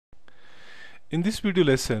In this video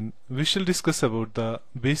lesson, we shall discuss about the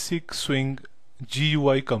basic Swing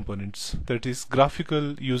GUI components, that is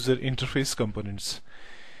graphical user interface components.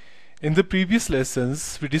 In the previous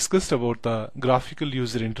lessons, we discussed about the graphical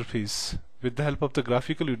user interface. With the help of the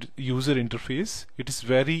graphical user interface, it is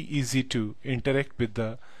very easy to interact with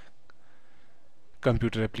the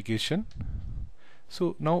computer application.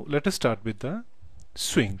 So now let us start with the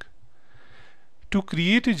Swing. To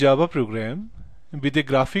create a Java program with a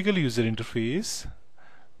graphical user interface,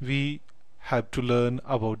 we have to learn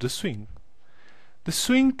about the Swing. The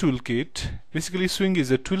Swing toolkit, basically Swing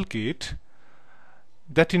is a toolkit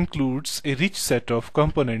that includes a rich set of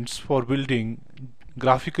components for building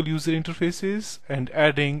graphical user interfaces and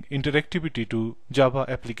adding interactivity to Java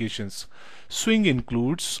applications. Swing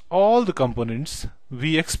includes all the components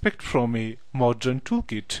we expect from a modern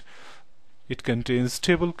toolkit. It contains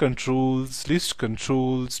table controls, list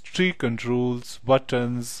controls, tree controls,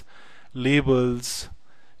 buttons, labels,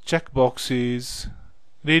 checkboxes,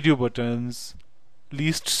 radio buttons,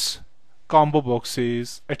 lists, combo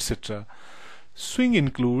boxes, etc. Swing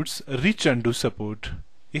includes rich undo support,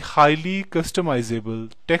 a highly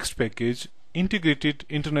customizable text package, integrated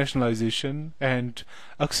internationalization, and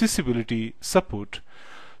accessibility support.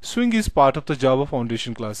 Swing is part of the Java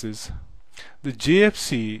Foundation classes. The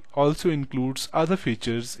JFC also includes other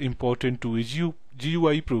features important to a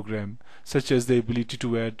GUI program, such as the ability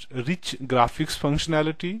to add rich graphics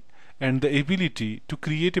functionality and the ability to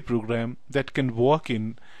create a program that can work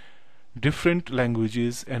in different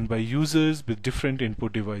languages and by users with different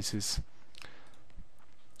input devices.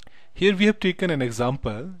 Here we have taken an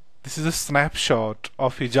example. This is a snapshot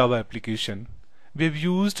of a Java application. We have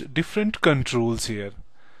used different controls here.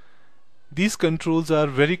 These controls are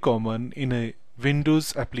very common in a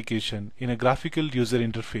Windows application, in a graphical user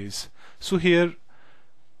interface. So here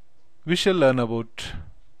we shall learn about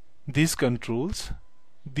these controls.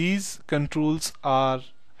 These controls are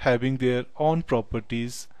having their own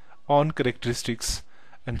properties, own characteristics,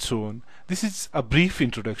 and so on. This is a brief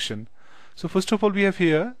introduction. So first of all, we have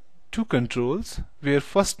here two controls where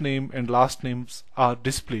first name and last names are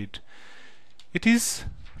displayed. It is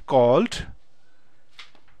called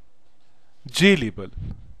JLabel,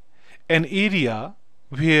 an area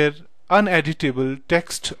where uneditable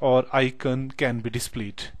text or icon can be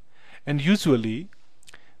displayed, and usually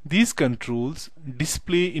these controls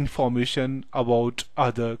display information about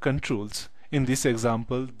other controls. In this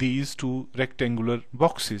example, these two rectangular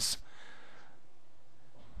boxes.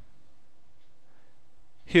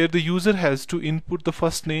 Here the user has to input the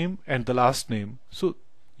first name and the last name. So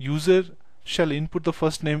user shall input the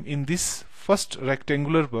first name in this first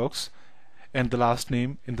rectangular box and the last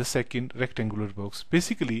name in the second rectangular box.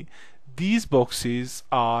 Basically, these boxes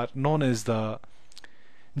are known as the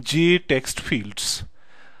J text fields,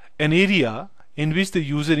 an area in which the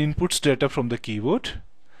user inputs data from the keyboard.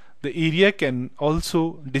 The area can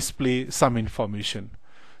also display some information.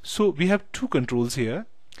 So we have two controls here.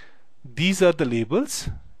 These are the labels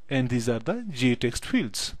and these are the J text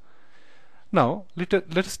fields. Now let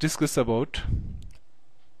us discuss about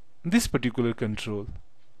this particular control.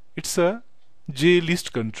 It's a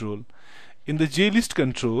JList control. In the JList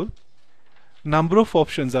control, number of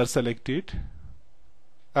options are selected,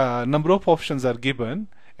 number of options are given,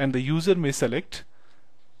 and the user may select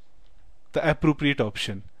the appropriate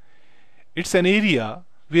option. It's an area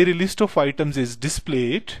where a list of items is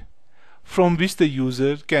displayed from which the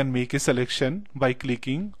user can make a selection by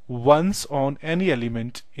clicking once on any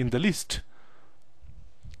element in the list,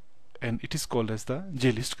 and it is called as the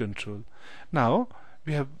JList control. Now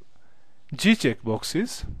we have J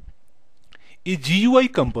checkboxes, a GUI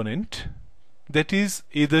component that is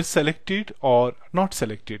either selected or not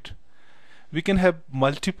selected. We can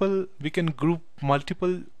group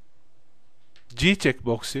multiple J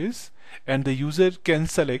checkboxes, and the user can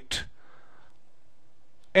select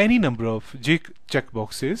any number of J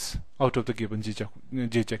checkboxes out of the given J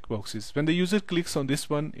checkboxes. When the user clicks on this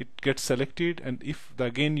one, it gets selected, and if the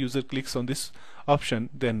again user clicks on this option,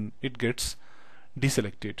 then it gets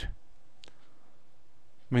deselected.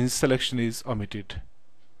 Means selection is omitted.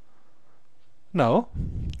 Now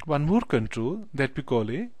one more control that we call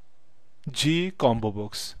a J combo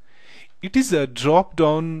box. It is a drop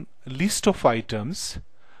down list of items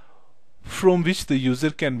from which the user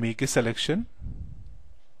can make a selection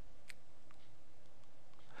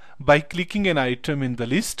by clicking an item in the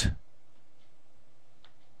list.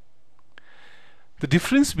 The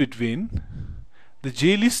difference between the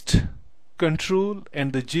JList control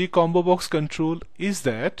and the J combo box control is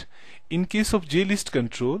that in case of JList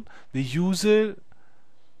control, the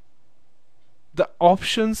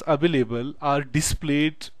options available are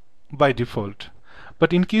displayed by default.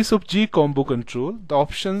 But in case of J combo control, the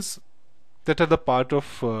options that are the part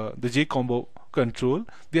of the J combo control,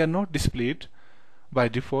 they are not displayed by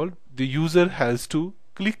default. The user has to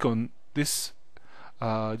click on this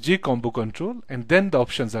J combo control and then the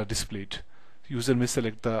options are displayed. User may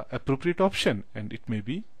select the appropriate option and it may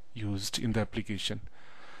be used in the application.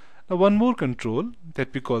 Now one more control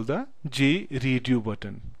that we call the J radio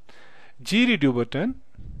button. J radio button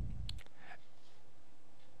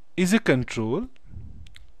is a control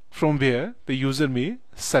from where the user may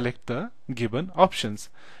select the given options.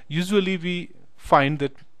 Usually we find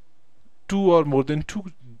that two or more than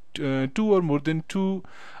two radio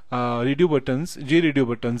buttons, J radio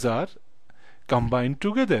buttons, are combined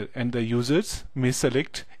together, and the users may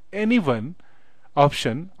select any one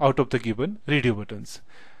option out of the given radio buttons.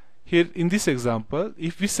 Here in this example,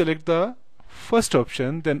 if we select the first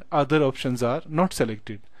option, then other options are not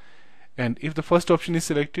selected. And if the first option is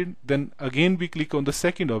selected, then again we click on the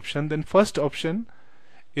second option, then first option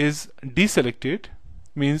is deselected,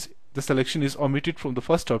 means the selection is omitted from the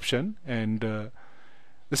first option, and the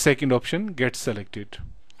second option gets selected.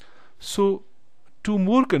 So two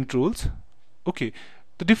more controls. Okay,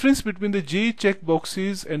 the difference between the J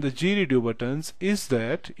checkboxes and the J radio buttons is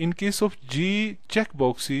that in case of J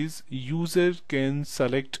checkboxes, user can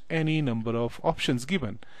select any number of options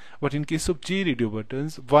given, but in case of J radio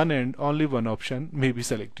buttons, one and only one option may be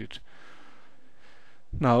selected.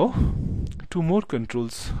 Now two more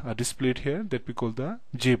controls are displayed here that we call the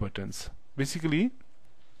J buttons. Basically,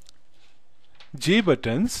 J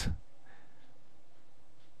buttons,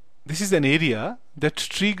 this is an area that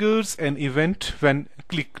triggers an event when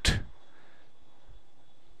clicked.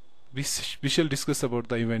 We shall discuss about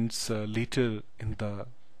the events later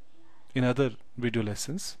in other video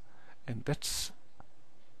lessons, and that's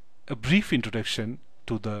a brief introduction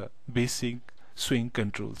to the basic swing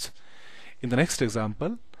controls. In the next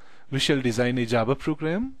example, we shall design a Java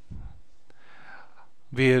program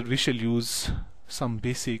where we shall use some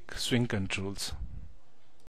basic swing controls.